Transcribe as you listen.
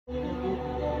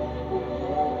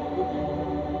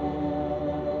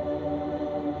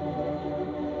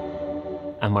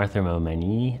I'm Arthur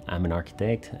Mamou-Mani. I'm an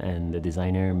architect and the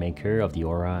designer maker of the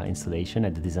Aurora installation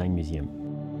at the Design Museum.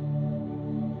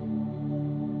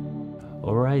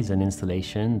 Aurora is an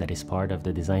installation that is part of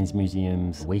the Design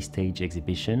Museum's Waystage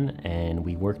exhibition, and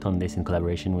we worked on this in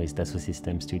collaboration with Dassault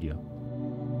Systèmes studio.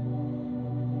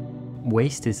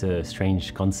 Waste is a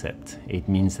strange concept. It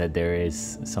means that there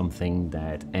is something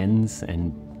that ends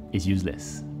and is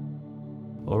useless.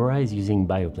 Aurora is using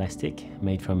bioplastic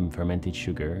made from fermented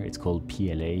sugar. It's called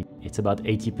PLA. It's about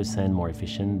 80% more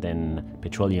efficient than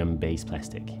petroleum-based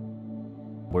plastic.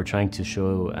 We're trying to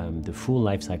show the full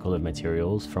life cycle of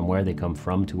materials from where they come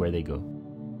from to where they go.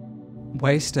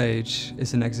 Waystage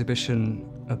is an exhibition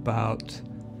about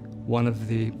one of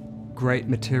the great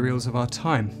materials of our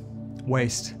time,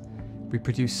 waste. We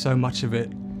produce so much of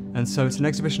it, and so it's an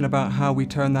exhibition about how we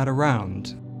turn that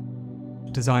around.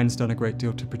 Design's done a great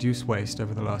deal to reduce waste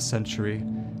over the last century,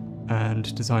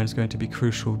 and design is going to be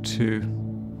crucial to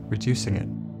reducing it.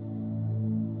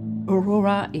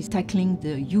 Aurora is tackling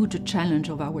the huge challenge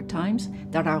of our times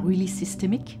that are really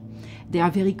systemic. They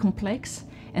are very complex,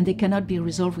 and they cannot be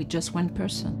resolved with just one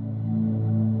person.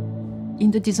 In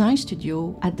the design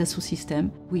studio at Dassault Systèmes,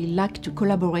 we like to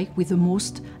collaborate with the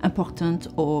most important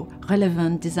or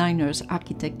relevant designers,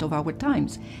 architects of our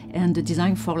times. And the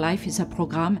Design for Life is a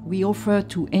program we offer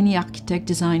to any architect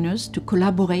designers to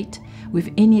collaborate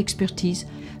with any expertise.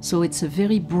 So it's a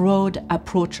very broad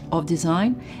approach of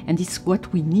design, and it's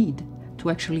what we need to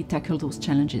actually tackle those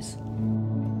challenges.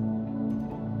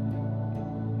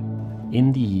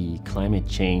 In the climate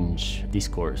change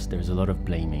discourse, there's a lot of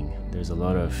blaming, there's a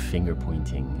lot of finger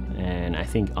pointing, and I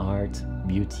think art,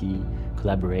 beauty,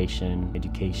 collaboration,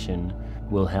 education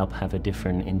will help have a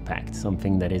different impact,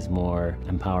 something that is more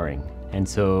empowering. And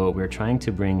so we're trying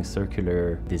to bring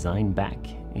circular design back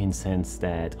in the sense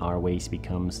that our waste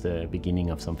becomes the beginning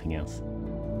of something else.